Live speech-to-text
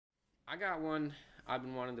I got one I've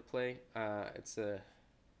been wanting to play. It's a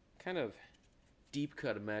kind of deep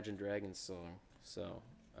cut Imagine Dragons song, so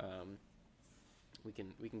we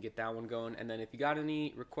can get that one going. And then if you got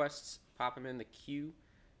any requests, pop them in the queue.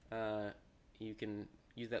 You can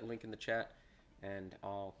use that link in the chat, and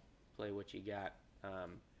I'll play what you got.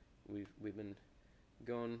 We've been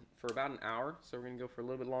going for about an hour, so we're gonna go for a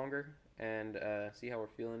little bit longer and see how we're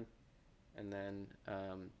feeling, and then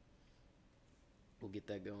we'll get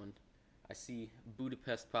that going. I see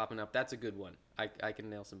Budapest popping up. That's a good one. I can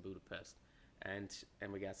nail some Budapest, and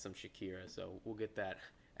we got some Shakira, so we'll get that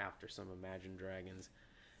after some Imagine Dragons.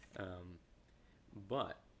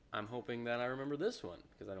 But I'm hoping that I remember this one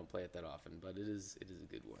because I don't play it that often. But it is a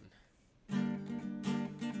good one.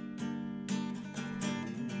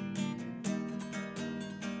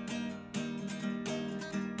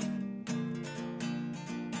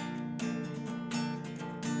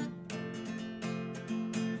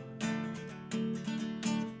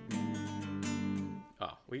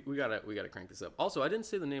 We gotta crank this up. Also, I didn't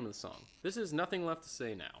say the name of the song. This is Nothing Left to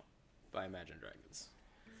Say Now by Imagine Dragons.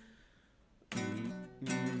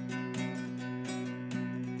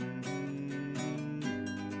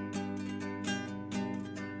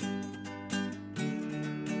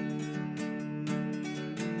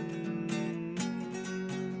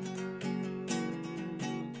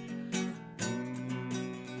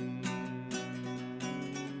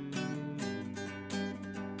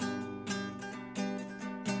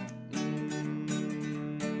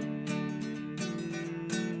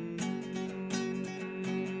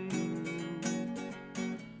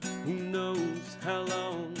 Who knows how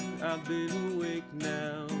long I've been awake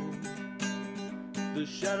now? The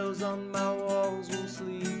shadows on my walls won't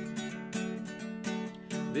sleep.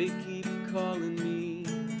 They keep calling me,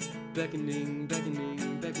 beckoning,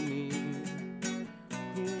 beckoning, beckoning.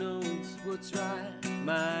 Who knows what's right?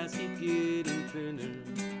 My eyes keep getting thinner.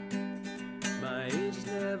 My age has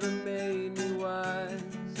never made me wise,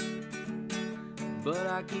 but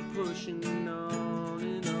I keep pushing on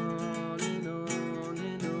and on and on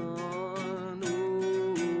and on.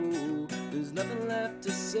 Oh, there's nothing left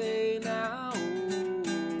to say now.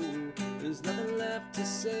 There's nothing left to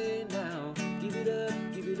say now. Give it up,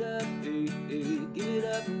 hey, hey, give it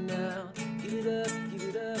up now. Give it up,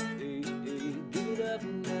 hey, hey, give it up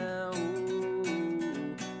now. Oh,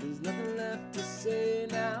 there's nothing left to say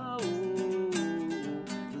now.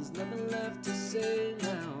 There's nothing left to say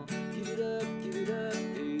now. Give it up,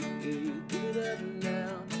 hey, hey, give it up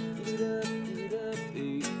now. Give it up,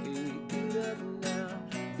 hey, hey, give it up now.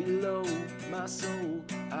 Below my soul,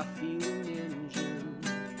 I feel an engine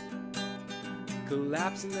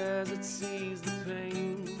collapsing as it sees the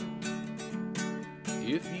pain.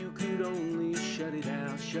 If you could only shut it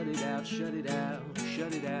out, shut it out, shut it out,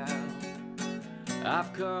 shut it out.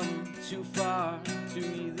 I've come too far to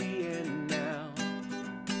the end now.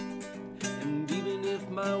 And even if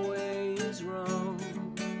my way is wrong,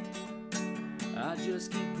 I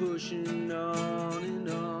just keep pushing on and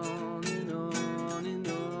on and on and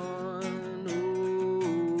on.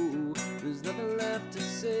 Oh, there's nothing left to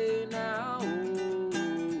say now.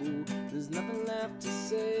 There's nothing left to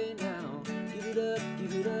say now. Give it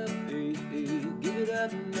up, hey, hey, give it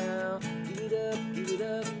up now. Give it up,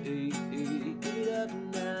 hey, hey, give it up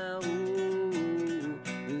now. Oh,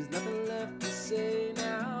 there's nothing left to say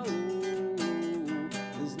now.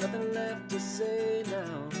 There's nothing left to say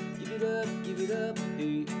now. Give it up,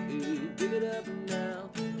 hey, hey, give it up now.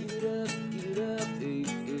 Give it up, hey,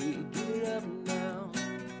 hey, give it up now.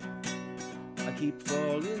 I keep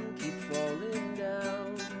falling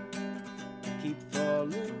down. Keep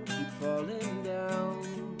falling down.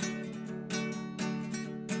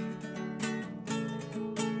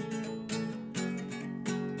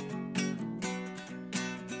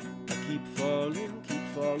 I keep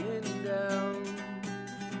falling down.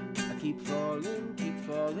 I keep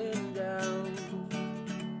falling down.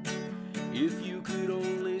 If you could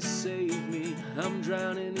only save me, I'm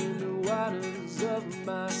drowning in the waters of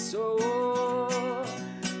my soul.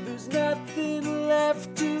 There's nothing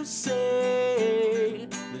left to say.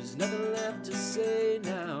 There's nothing left to say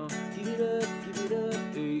now. Give it up,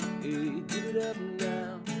 hey, hey, give it up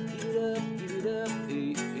now. Give it up,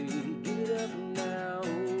 hey, hey, give it up now.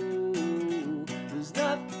 Oh, there's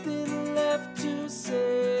nothing left to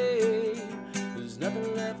say. There's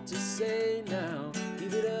nothing left to say now.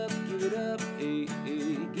 Give it up, hey,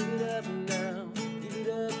 hey, give it up now. Give it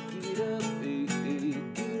up, hey, hey,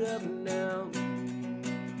 give it up now.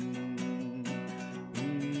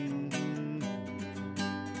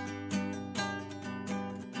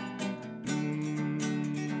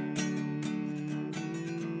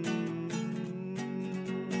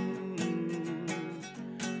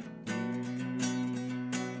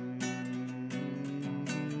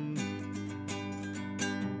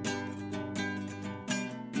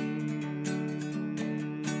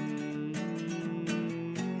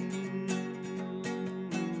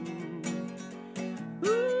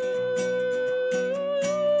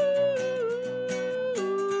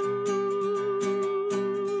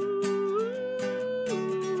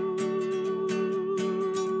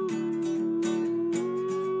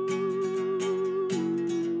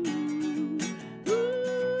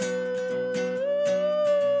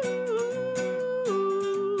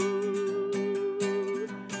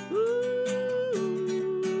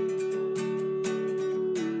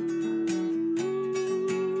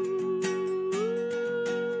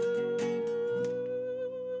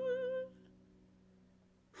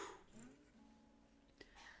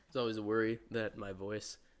 always a worry that my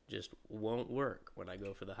voice just won't work when I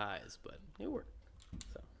go for the highs, but it worked.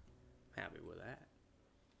 So, happy with that.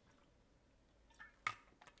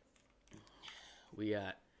 We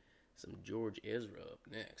got some George Ezra up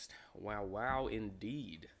next. Wow, wow,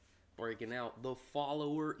 indeed. Breaking out the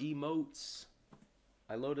follower emotes.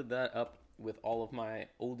 I loaded that up with all of my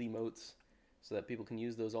old emotes so that people can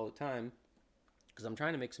use those all the time, because I'm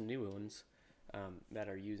trying to make some new ones that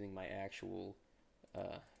are using my actual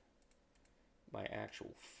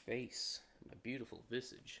face, my beautiful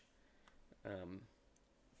visage, and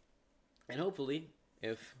hopefully,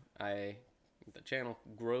 if the channel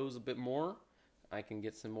grows a bit more, I can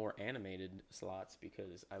get some more animated slots,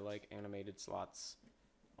 because I like animated slots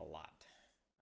a lot.